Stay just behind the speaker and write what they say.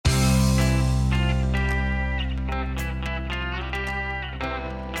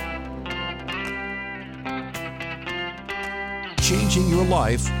changing your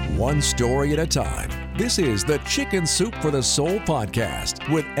life one story at a time. This is the Chicken Soup for the Soul podcast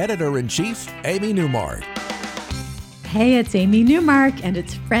with Editor-in-Chief Amy Newmark. Hey, it's Amy Newmark, and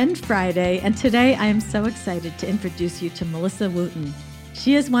it's Friend Friday, and today I am so excited to introduce you to Melissa Wooten.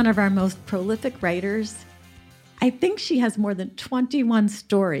 She is one of our most prolific writers. I think she has more than 21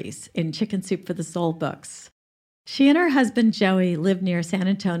 stories in Chicken Soup for the Soul books. She and her husband, Joey, live near San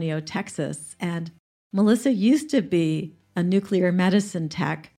Antonio, Texas, and Melissa used to be a nuclear medicine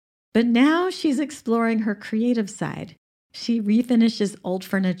tech, but now she's exploring her creative side. She refinishes old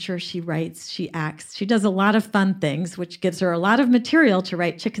furniture, she writes, she acts, she does a lot of fun things, which gives her a lot of material to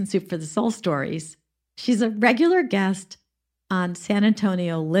write Chicken Soup for the Soul stories. She's a regular guest on San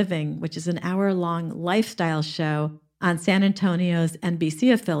Antonio Living, which is an hour-long lifestyle show on San Antonio's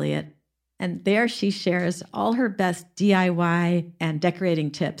NBC affiliate. And there she shares all her best DIY and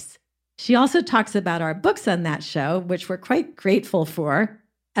decorating tips. She also talks about our books on that show, which we're quite grateful for,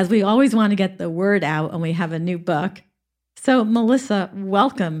 as we always want to get the word out when we have a new book. So, Melissa,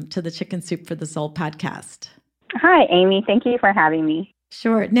 welcome to the Chicken Soup for the Soul podcast. Hi, Amy. Thank you for having me.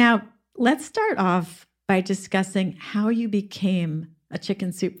 Sure. Now, let's start off by discussing how you became a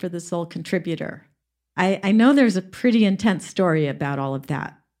Chicken Soup for the Soul contributor. I know there's a pretty intense story about all of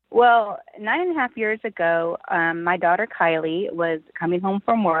that. Well, 9.5 years ago, my daughter Kylie was coming home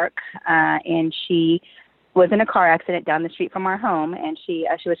from work, and she was in a car accident down the street from our home, and she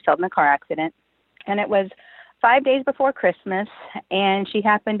was killed in a car accident. And it was 5 days before Christmas, and she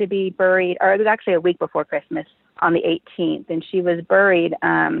happened to be buried, or it was actually a week before Christmas, on the 18th, and she was buried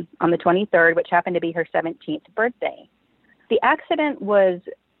on the 23rd, which happened to be her 17th birthday. The accident was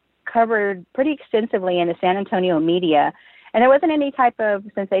covered pretty extensively in the San Antonio media, and there wasn't any type of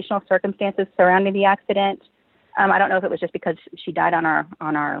sensational circumstances surrounding the accident. I don't know if it was just because she died on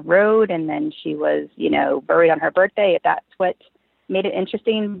our road and then she was, buried on her birthday, if that's what made it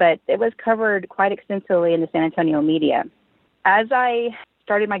interesting, but it was covered quite extensively in the San Antonio media. As I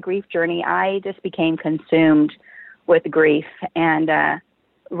started my grief journey, I just became consumed with grief and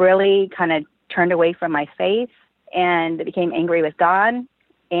really kind of turned away from my faith and became angry with God.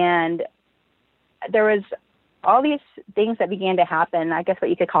 And there was all these things that began to happen, I guess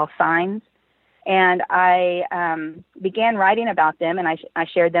what you could call signs. And I began writing about them, and I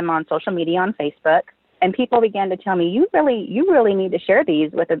shared them on social media on Facebook. And people began to tell me, you really need to share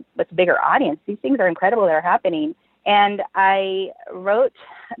these with a bigger audience. These things are incredible that are happening. And I wrote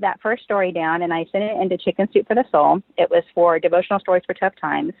that first story down, and I sent it into Chicken Soup for the Soul. It was for Devotional Stories for Tough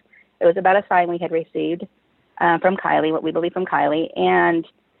Times. It was about a sign we had received from Kylie, what we believe from Kylie, and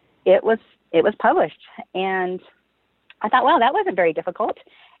it was published. And I thought, well, that wasn't very difficult.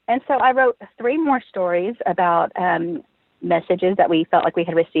 And so I wrote 3 more stories about messages that we felt like we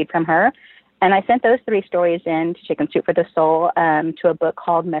had received from her. And I sent those 3 stories in to Chicken Soup for the Soul to a book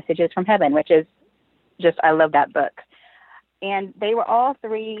called Messages from Heaven, which is just, I love that book. And they were all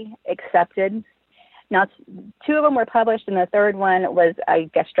 3 accepted. Now, 2 of them were published, and the 3rd one was, I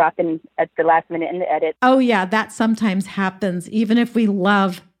guess, dropped in at the last minute in the edit. Oh, yeah, that sometimes happens. Even if we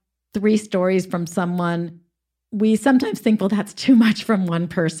love 3 stories from someone, we sometimes think, well, that's too much from one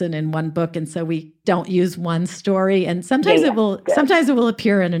person in one book, and so we don't use one story. And sometimes it will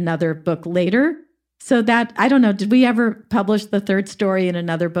appear in another book later. So that, I don't know, did we ever publish the 3rd story in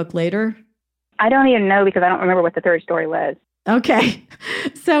another book later? I don't even know because I don't remember what the 3rd story was. Okay.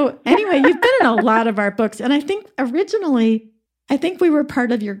 So anyway, you've been in a lot of our books, and I think originally, we were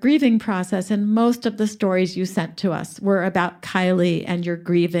part of your grieving process, and most of the stories you sent to us were about Kylie and your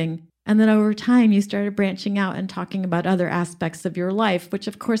grieving. And then over time, you started branching out and talking about other aspects of your life, which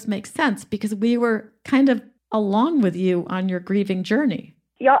of course makes sense because we were kind of along with you on your grieving journey.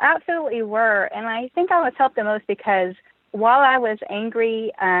 Y'all absolutely were. And I think I was helped the most because while I was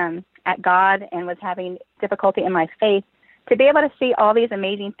angry at God and was having difficulty in my faith, to be able to see all these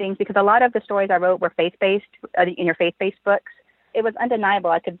amazing things, because a lot of the stories I wrote were faith-based, in your faith-based books, it was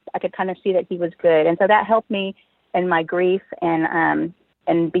undeniable. I could kind of see that he was good. And so that helped me in my grief and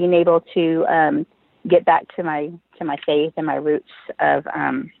being able to get back to my faith and my roots of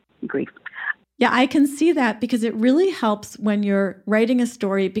grief. Yeah, I can see that because it really helps when you're writing a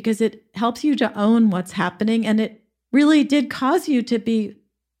story because it helps you to own what's happening. And it really did cause you to be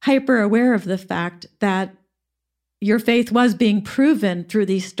hyper aware of the fact that your faith was being proven through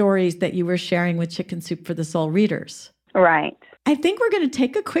these stories that you were sharing with Chicken Soup for the Soul readers. Right. I think we're going to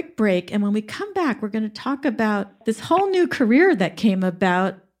take a quick break. And when we come back, we're going to talk about this whole new career that came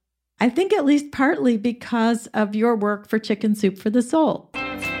about, I think at least partly because of your work for Chicken Soup for the Soul.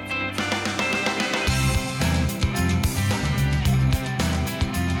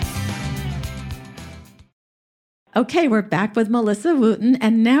 Okay, we're back with Melissa Wooten,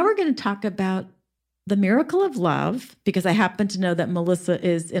 and now we're going to talk about the miracle of love, because I happen to know that Melissa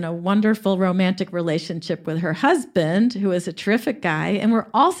is in a wonderful romantic relationship with her husband, who is a terrific guy. And we're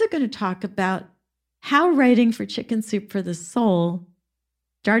also going to talk about how writing for Chicken Soup for the Soul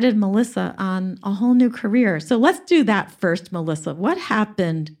started Melissa on a whole new career. So let's do that first, Melissa. What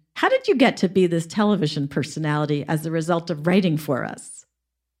happened? How did you get to be this television personality as a result of writing for us?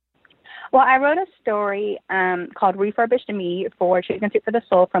 Well, I wrote a story called Refurbished Me for Chicken Soup for the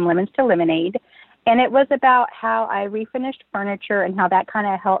Soul, From Lemons to Lemonade. And it was about how I refinished furniture and how that kind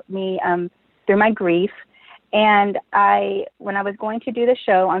of helped me through my grief. And when I was going to do the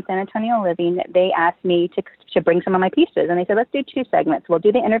show on San Antonio Living, they asked me to bring some of my pieces. And they said, let's do 2 segments. We'll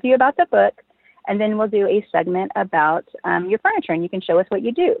do the interview about the book, and then we'll do a segment about your furniture, and you can show us what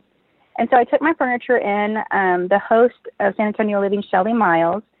you do. And so I took my furniture in. The host of San Antonio Living, Shelley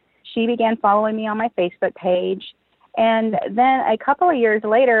Miles, she began following me on my Facebook page. And then a couple of years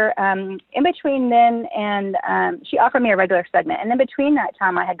later, in between then and she offered me a regular segment. And in between that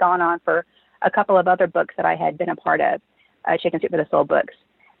time, I had gone on for a couple of other books that I had been a part of, Chicken Soup for the Soul books.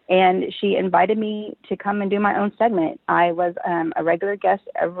 And she invited me to come and do my own segment. I was a regular guest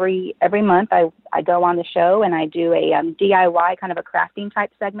every month. I go on the show and I do a DIY kind of a crafting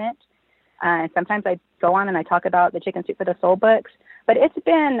type segment. And sometimes I go on and I talk about the Chicken Soup for the Soul books. But it's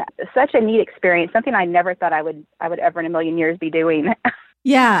been such a neat experience, something I never thought I would ever in a million years be doing.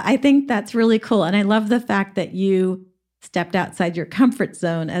 Yeah, I think that's really cool. And I love the fact that you stepped outside your comfort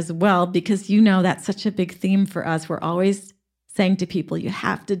zone as well, because that's such a big theme for us. We're always saying to people, you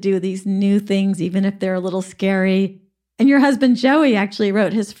have to do these new things, even if they're a little scary. And your husband, Joey, actually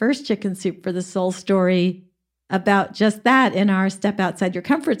wrote his first Chicken Soup for the Soul story about just that in our Step Outside Your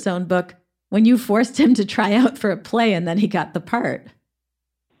Comfort Zone book, when you forced him to try out for a play and then he got the part.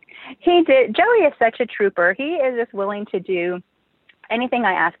 He did. Joey is such a trooper. He is just willing to do anything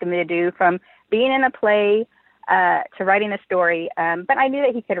I ask him to do, from being in a play to writing a story. But I knew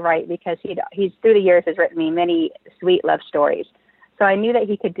that he could write because he's through the years has written me many sweet love stories. So I knew that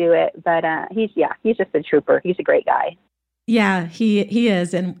he could do it. But he's just a trooper. He's a great guy. Yeah, he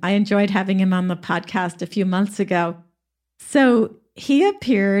is. And I enjoyed having him on the podcast a few months ago. So he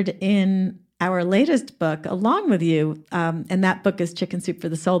appeared in our latest book along with you. And that book is Chicken Soup for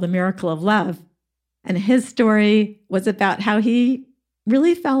the Soul, The Miracle of Love. And his story was about how he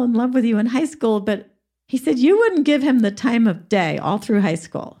really fell in love with you in high school, but he said you wouldn't give him the time of day all through high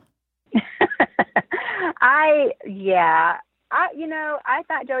school. I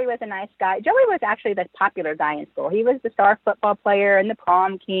thought Joey was a nice guy. Joey was actually the popular guy in school. He was the star football player and the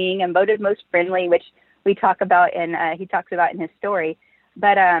prom king and voted most friendly, which we talk about and he talks about in his story.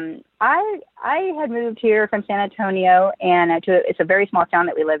 But I had moved here from San Antonio, and it's a very small town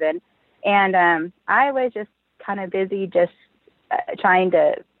that we live in. And I was just kind of busy just trying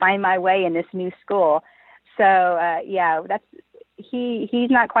to find my way in this new school. So,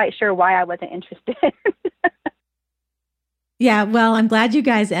 he's not quite sure why I wasn't interested. Yeah, well, I'm glad you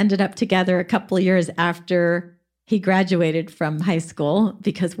guys ended up together a couple of years after he graduated from high school,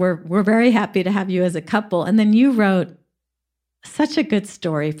 because we're very happy to have you as a couple. And then you wrote such a good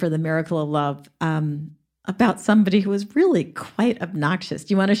story for The Miracle of Love about somebody who was really quite obnoxious.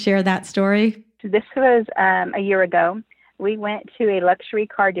 Do you want to share that story? This was a year ago. We went to a luxury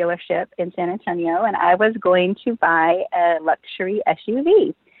car dealership in San Antonio, and I was going to buy a luxury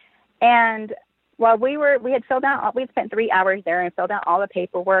SUV. And while we'd spent 3 hours there and filled out all the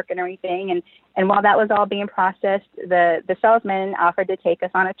paperwork and everything. And while that was all being processed, the salesman offered to take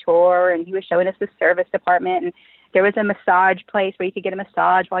us on a tour, and he was showing us the service department. And there was a massage place where you could get a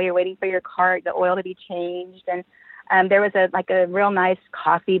massage while you're waiting for your cart, the oil to be changed. And there was a real nice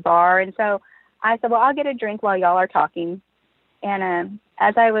coffee bar. And so I said, well, I'll get a drink while y'all are talking. And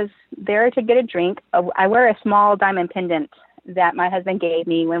as I was there to get a drink, I wear a small diamond pendant that my husband gave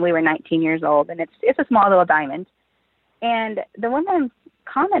me when we were 19 years old. And it's a small little diamond. And the woman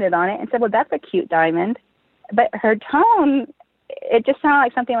commented on it and said, well, that's a cute diamond. But her tone, it just sounded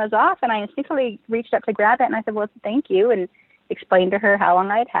like something was off. And I instinctively reached up to grab it. And I said, well, thank you. And explained to her how long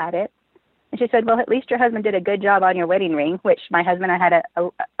I had had it. And she said, well, at least your husband did a good job on your wedding ring, which my husband, I had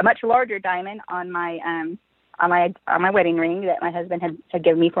a much larger diamond on my wedding ring that my husband had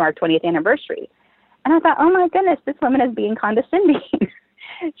given me for our 20th anniversary. And I thought, oh my goodness, this woman is being condescending.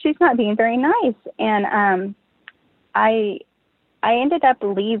 She's not being very nice. And I ended up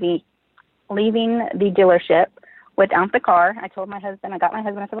leaving the dealership without the car. I got my husband,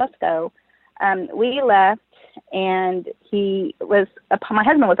 I said, let's go. We left, and my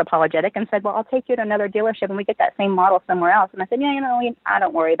husband was apologetic and said, well, I'll take you to another dealership and we get that same model somewhere else. And I said, I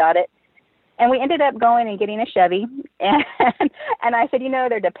don't worry about it. And we ended up going and getting a Chevy. And I said,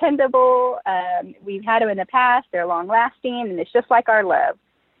 they're dependable. We've had them in the past. They're long lasting, and it's just like our love.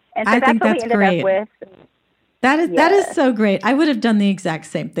 And so that's what we ended up with. That is so great. I would have done the exact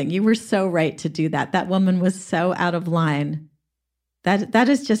same thing. You were so right to do that. That woman was so out of line. That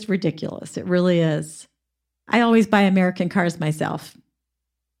is just ridiculous. It really is. I always buy American cars myself.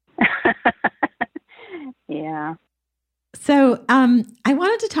 Yeah. So I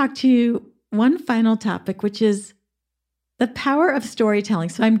wanted to talk to you one final topic, which is the power of storytelling.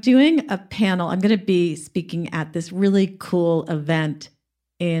 So I'm doing a panel. I'm going to be speaking at this really cool event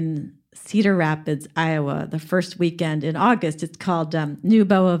in Cedar Rapids, Iowa, the first weekend in August. It's called New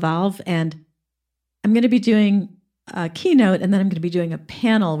Beau Evolve. And I'm going to be doing a keynote, and then I'm going to be doing a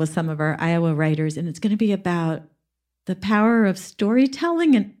panel with some of our Iowa writers. And it's going to be about the power of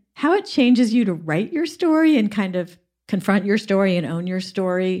storytelling and how it changes you to write your story and kind of confront your story and own your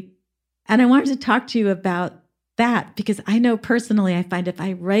story. And I wanted to talk to you about that because I know personally, I find if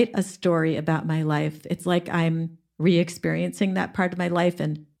I write a story about my life, it's like I'm re-experiencing that part of my life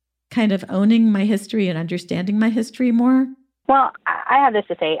and kind of owning my history and understanding my history more. Well, I have this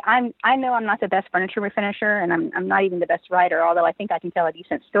to say. I know I'm not the best furniture refinisher, and I'm not even the best writer, although I think I can tell a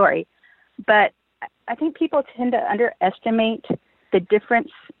decent story. But I think people tend to underestimate the difference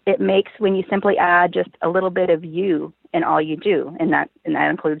it makes when you simply add just a little bit of you in all you do. And that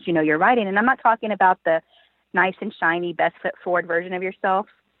includes, your writing. And I'm not talking about the nice and shiny, best foot forward version of yourself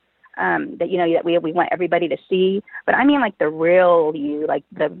that we want everybody to see. But I mean like the real you, like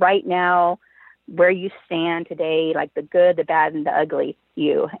the right now, where you stand today, like the good, the bad, and the ugly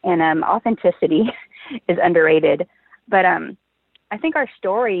you. And authenticity is underrated. But I think our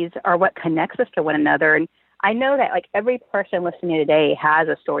stories are what connects us to one another. And I know that like every person listening today has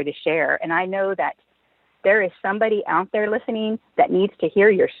a story to share. And I know that there is somebody out there listening that needs to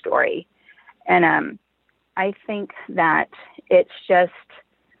hear your story. And I think that it's just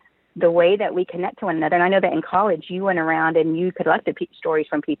the way that we connect to one another. And I know that in college, you went around and you collected stories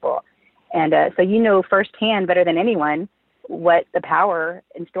from people. And so firsthand, better than anyone, what the power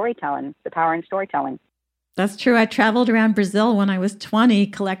in storytelling. That's true. I traveled around Brazil when I was 20,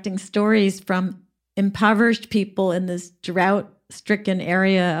 collecting stories from impoverished people in this drought-stricken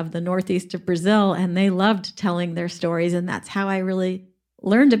area of the northeast of Brazil, and they loved telling their stories, and that's how I really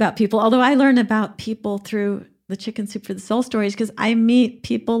learned about people. Although I learned about people through the Chicken Soup for the Soul stories because I meet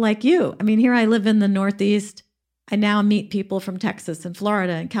people like you. I mean, here I live in the northeast. I now meet people from Texas and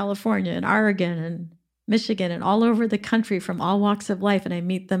Florida and California and Oregon and Michigan and all over the country from all walks of life, and I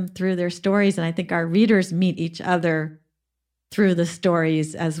meet them through their stories, and I think our readers meet each other through the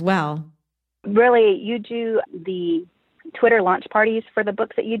stories as well. Really, you do the Twitter launch parties for the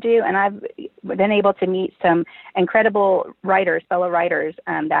books that you do, and I've been able to meet some incredible fellow writers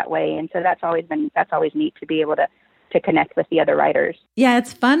that way, and so that's always neat to be able to connect with the other writers. Yeah,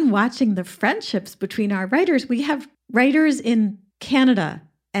 it's fun watching the friendships between our writers. We have writers in Canada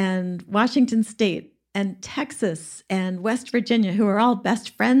and Washington State and Texas and West Virginia who are all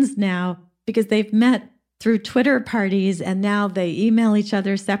best friends now because they've met through Twitter parties, and now they email each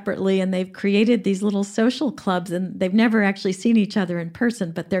other separately, and they've created these little social clubs, and they've never actually seen each other in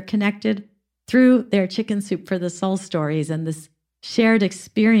person, but they're connected through their Chicken Soup for the Soul stories and this shared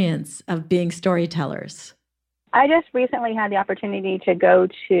experience of being storytellers. I just recently had the opportunity to go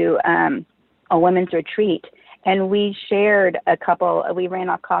to a women's retreat, and we ran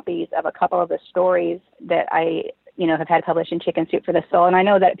off copies of a couple of the stories that I, have had published in Chicken Soup for the Soul. And I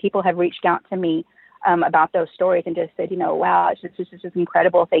know that people have reached out to me about those stories and just said, wow, this is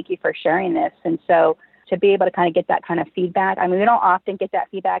incredible. Thank you for sharing this. And so to be able to kind of get that kind of feedback, I mean, we don't often get that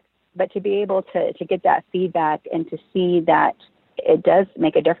feedback, but to be able to get that feedback and to see that it does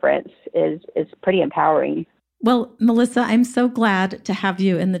make a difference is pretty empowering. Well, Melissa, I'm so glad to have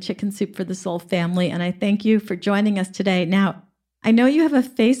you in the Chicken Soup for the Soul family, and I thank you for joining us today. Now, I know you have a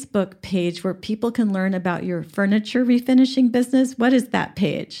Facebook page where people can learn about your furniture refinishing business. What is that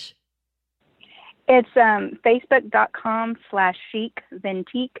page? It's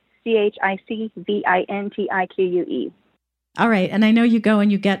facebook.com/chicvintique, CHICVINTIQUE. All right. And I know you go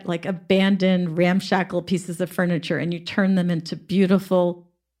and you get like abandoned, ramshackle pieces of furniture and you turn them into beautiful,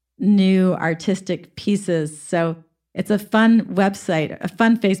 new artistic pieces. So it's a fun website, a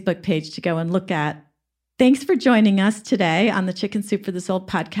fun Facebook page to go and look at. Thanks for joining us today on the Chicken Soup for the Soul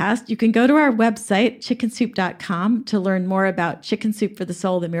podcast. You can go to our website, chickensoup.com, to learn more about Chicken Soup for the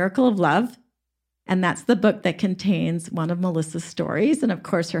Soul, The Miracle of Love. And that's the book that contains one of Melissa's stories and, of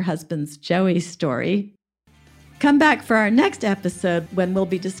course, her husband's Joey's story. Come back for our next episode when we'll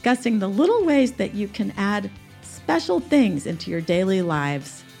be discussing the little ways that you can add special things into your daily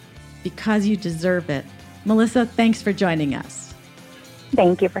lives. because you deserve it. Melissa, thanks for joining us.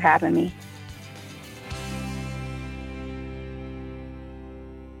 Thank you for having me.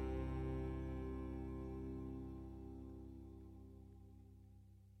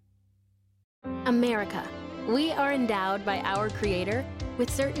 America. We are endowed by our Creator with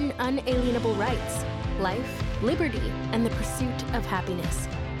certain unalienable rights: life, liberty, and the pursuit of happiness.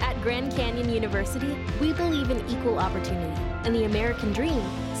 At Grand Canyon University, we believe in equal opportunity, and the American dream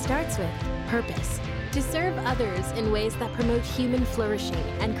starts with purpose. To serve others in ways that promote human flourishing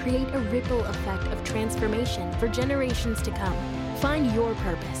and create a ripple effect of transformation for generations to come. Find your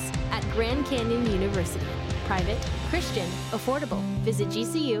purpose at Grand Canyon University. Private, Christian, affordable. Visit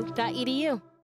gcu.edu.